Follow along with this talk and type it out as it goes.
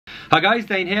Hi guys,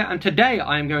 Dane here, and today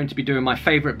I am going to be doing my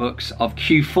favourite books of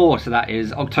Q4, so that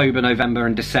is October, November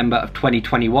and December of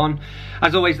 2021.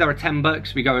 As always, there are 10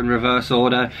 books, we go in reverse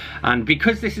order, and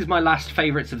because this is my last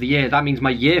favourites of the year, that means my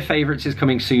year favourites is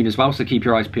coming soon as well, so keep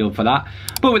your eyes peeled for that.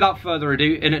 But without further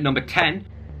ado, in at number 10,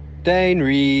 Dane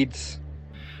reads.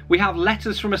 We have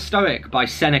Letters from a Stoic by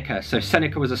Seneca. So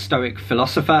Seneca was a Stoic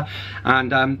philosopher,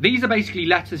 and these are basically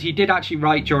letters he did actually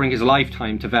write during his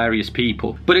lifetime to various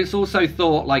people. But it's also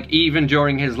thought like even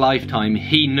during his lifetime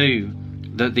he knew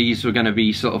that these were going to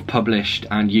be sort of published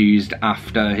and used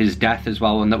after his death as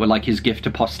well, and that were like his gift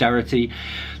to posterity.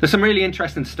 There's some really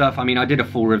interesting stuff. I mean, I did a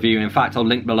full review. In fact, I'll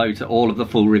link below to all of the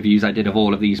full reviews I did of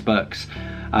all of these books.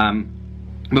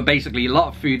 But basically a lot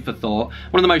of food for thought.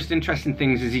 One of the most interesting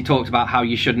things is he talked about how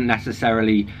you shouldn't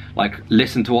necessarily like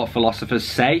listen to what philosophers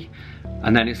say.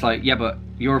 And then it's like, yeah, but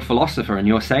you're a philosopher and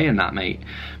you're saying that, mate.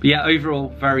 But yeah,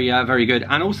 overall, very good.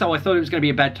 And also I thought it was going to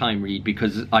be a bedtime read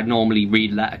because I normally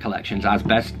read letter collections as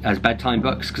bedtime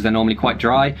books because they're normally quite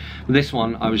dry. But this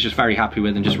one I was just very happy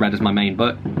with and just read as my main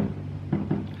book.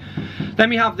 Then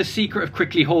we have The Secret of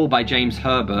Crickley Hall by James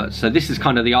Herbert. So this is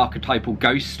kind of the archetypal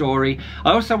ghost story.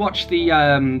 I also watched the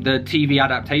TV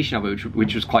adaptation of it,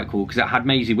 which was quite cool because it had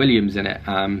Maisie Williams in it.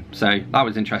 So that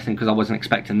was interesting because I wasn't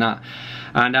expecting that.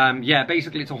 And yeah,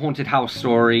 basically it's a haunted house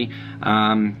story.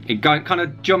 It kind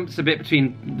of jumps a bit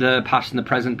between the past and the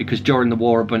present because during the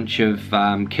war a bunch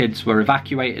of kids were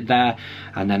evacuated there,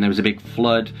 and then there was a big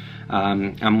flood.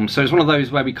 So it's one of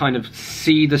those where we kind of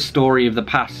see the story of the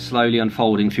past slowly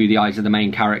unfolding through the eyes of the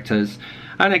main characters.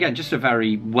 And again, just a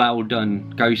very well done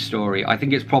ghost story. I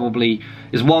think it's probably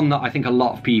is one that I think a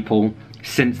lot of people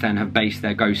since then have based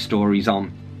their ghost stories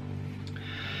on.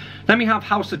 Then we have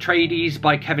House Atreides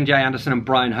by Kevin J. Anderson and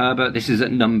Brian Herbert. This is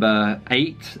at number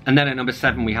 8. And then at number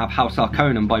 7 we have House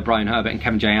Harkonnen by Brian Herbert and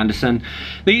Kevin J. Anderson.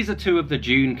 These are two of the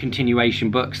Dune continuation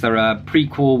books. They're a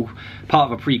prequel,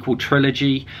 part of a prequel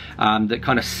trilogy that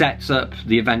kind of sets up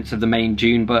the events of the main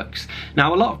Dune books.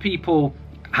 Now a lot of people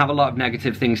have a lot of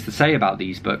negative things to say about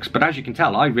these books, but as you can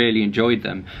tell, I really enjoyed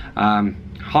them.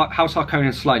 House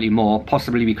Harkonnen slightly more,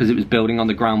 possibly because it was building on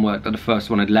the groundwork that the first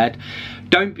one had led.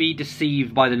 Don't be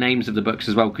deceived by the names of the books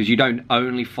as well, because you don't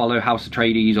only follow House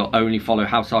Atreides or only follow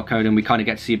House Harkonnen. We kind of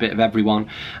get to see a bit of everyone,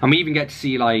 and we even get to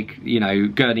see, like, you know,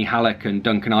 Gurney Halleck and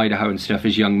Duncan Idaho and stuff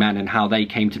as young men and how they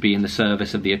came to be in the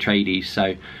service of the Atreides.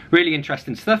 So really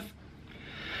interesting stuff.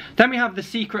 Then we have The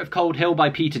Secret of Cold Hill by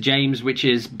Peter James, which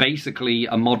is basically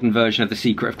a modern version of The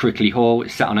Secret of Crickley Hall.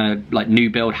 It's set on a like new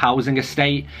build housing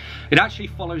estate. It actually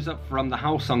follows up from The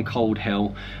House on Cold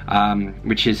Hill,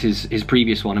 which is his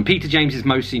previous one. And Peter James is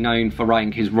mostly known for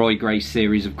writing his Roy Grace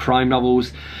series of crime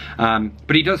novels,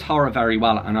 but he does horror very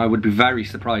well, and I would be very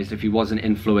surprised if he wasn't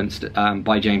influenced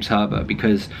by James Herbert,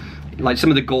 because like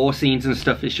some of the gore scenes and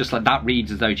stuff, it's just like that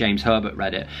reads as though James Herbert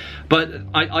read it. But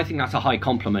I think that's a high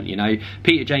compliment, you know.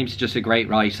 Peter James is just a great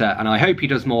writer, and I hope he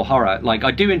does more horror. Like,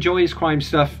 I do enjoy his crime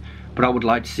stuff, but I would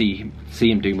like to see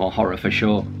him do more horror for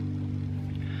sure.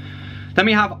 Then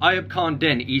we have Ayub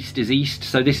Din, East is East.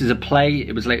 So this is a play,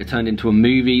 it was later turned into a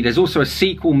movie. There's also a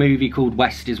sequel movie called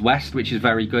West is West, which is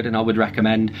very good and I would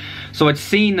recommend. So I'd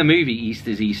seen the movie East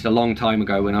is East a long time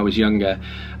ago when I was younger.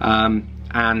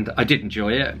 And I did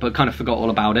enjoy it, but kind of forgot all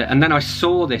about it. And then I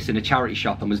saw this in a charity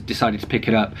shop and decided to pick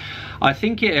it up. I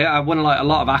think it won like a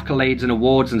lot of accolades and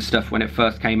awards and stuff when it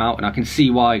first came out, and I can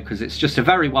see why, because it's just a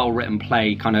very well written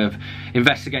play, kind of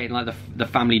investigating like the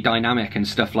family dynamic and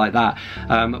stuff like that.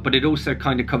 But it also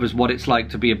kind of covers what it's like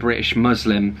to be a British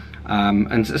Muslim,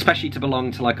 and especially to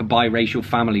belong to like a biracial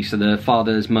family. So the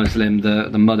father's Muslim, the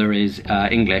mother is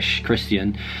English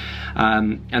Christian.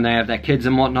 And they have their kids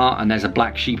and whatnot, and there's a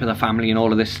black sheep of the family and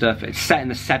all of this stuff. It's set in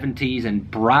the 70s in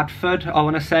Bradford, I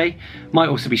want to say. Might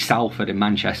also be Salford in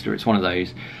Manchester, it's one of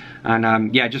those.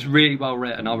 And yeah, just really well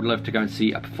written. I would love to go and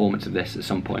see a performance of this at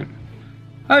some point.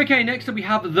 Okay, next up we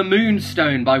have The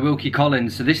Moonstone by Wilkie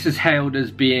Collins. So this is hailed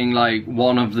as being like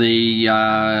one of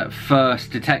the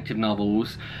first detective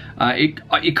novels.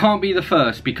 It can't be the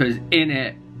first, because in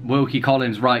it Wilkie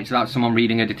Collins writes about someone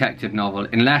reading a detective novel,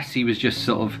 unless he was just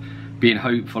sort of being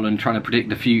hopeful and trying to predict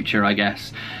the future, I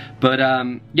guess. But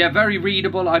yeah, very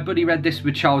readable. I buddy read this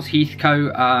with Charles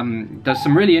Heathcote. There's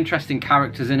some really interesting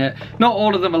characters in it. Not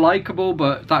all of them are likeable,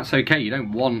 but that's okay. You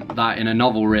don't want that in a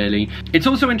novel, really. It's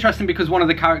also interesting because one of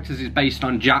the characters is based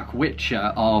on Jack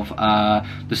Witcher of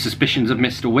the Suspicions of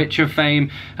Mr. Witcher fame,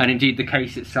 and indeed the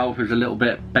case itself is a little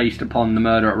bit based upon the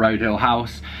murder at Road Hill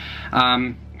House.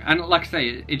 And like I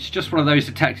say, it's just one of those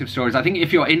detective stories. I think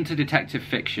if you're into detective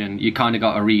fiction, you kind of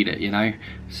got to read it, you know?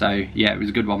 So yeah, it was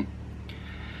a good one.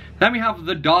 Then we have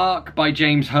The Dark by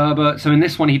James Herbert. So in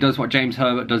this one he does what James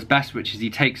Herbert does best, which is he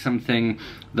takes something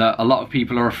that a lot of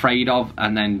people are afraid of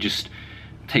and then just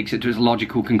takes it to its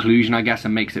logical conclusion, I guess,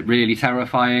 and makes it really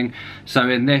terrifying. So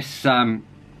in this,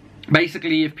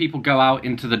 basically if people go out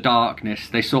into the darkness,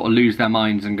 they sort of lose their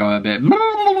minds and go a bit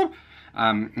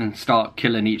and start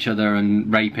killing each other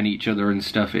and raping each other and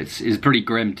stuff. It's pretty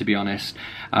grim, to be honest.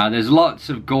 There's lots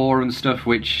of gore and stuff,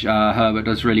 which Herbert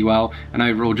does really well, and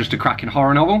overall just a cracking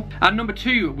horror novel. At number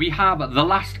 2 we have The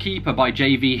Last Keeper by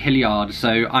J.V. Hilliard.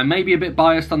 So I may be a bit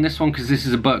biased on this one because this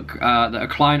is a book that a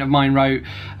client of mine wrote,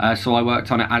 so I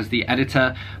worked on it as the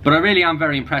editor, but I really am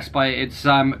very impressed by it. It's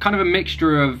kind of a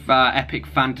mixture of epic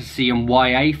fantasy and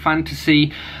YA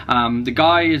fantasy. The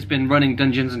guy has been running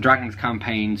Dungeons and Dragons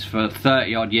campaigns for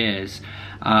 30 odd years,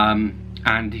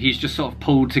 and he's just sort of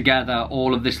pulled together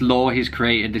all of this lore he's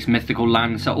created, this mythical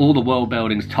land, so all the world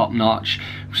building's top notch,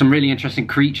 some really interesting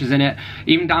creatures in it,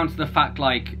 even down to the fact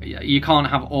like you can't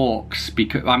have orcs,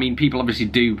 because I mean people obviously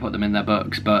do put them in their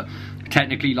books, but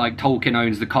technically like Tolkien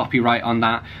owns the copyright on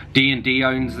that, D&D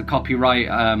owns the copyright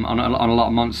on a lot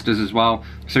of monsters as well,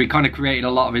 so he kind of created a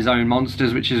lot of his own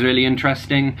monsters, which is really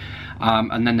interesting.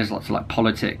 And then there's lots of like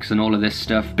politics and all of this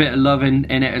stuff, bit of love in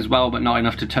it as well, but not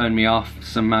enough to turn me off.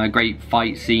 Some great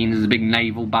fight scenes, there's a big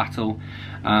naval battle,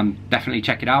 definitely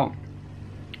check it out.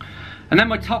 And then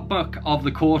my top book of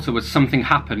the quarter was Something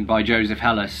Happened by Joseph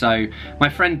Heller. So my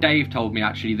friend Dave told me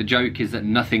actually the joke is that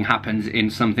nothing happens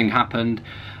in Something Happened.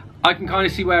 I can kind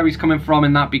of see where he's coming from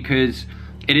in that, because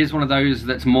it is one of those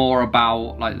that's more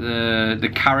about like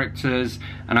the characters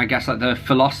and I guess like the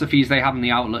philosophies they have and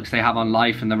the outlooks they have on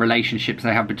life and the relationships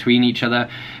they have between each other.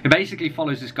 It basically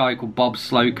follows this guy called Bob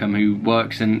Slocum, who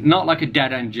works in not like a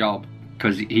dead-end job,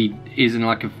 because he isn't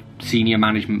like a senior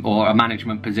management or a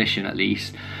management position at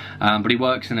least, but he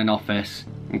works in an office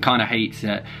and kind of hates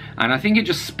it, and I think it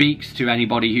just speaks to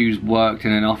anybody who's worked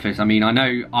in an office. I mean, I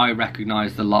know I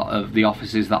recognised a lot of the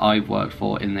offices that I've worked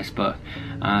for in this book,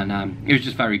 and it was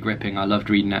just very gripping. I loved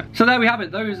reading it. So there we have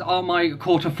it. Those are my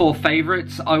quarter 4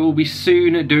 favourites. I will be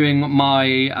soon doing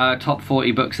my top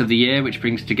 40 books of the year, which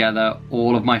brings together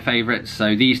all of my favourites.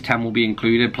 So these 10 will be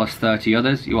included, plus 30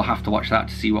 others. You will have to watch that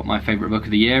to see what my favourite book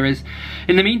of the year is.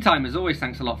 In the meantime, as always,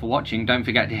 thanks a lot for watching. Don't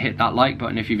forget to hit that like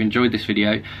button if you've enjoyed this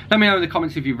video. Let me know in the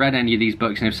comments if you've read any of these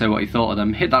books, and if so, what you thought of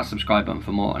them. Hit that subscribe button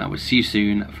for more, and I will see you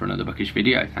soon for another bookish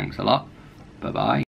video. Thanks a lot. Bye bye.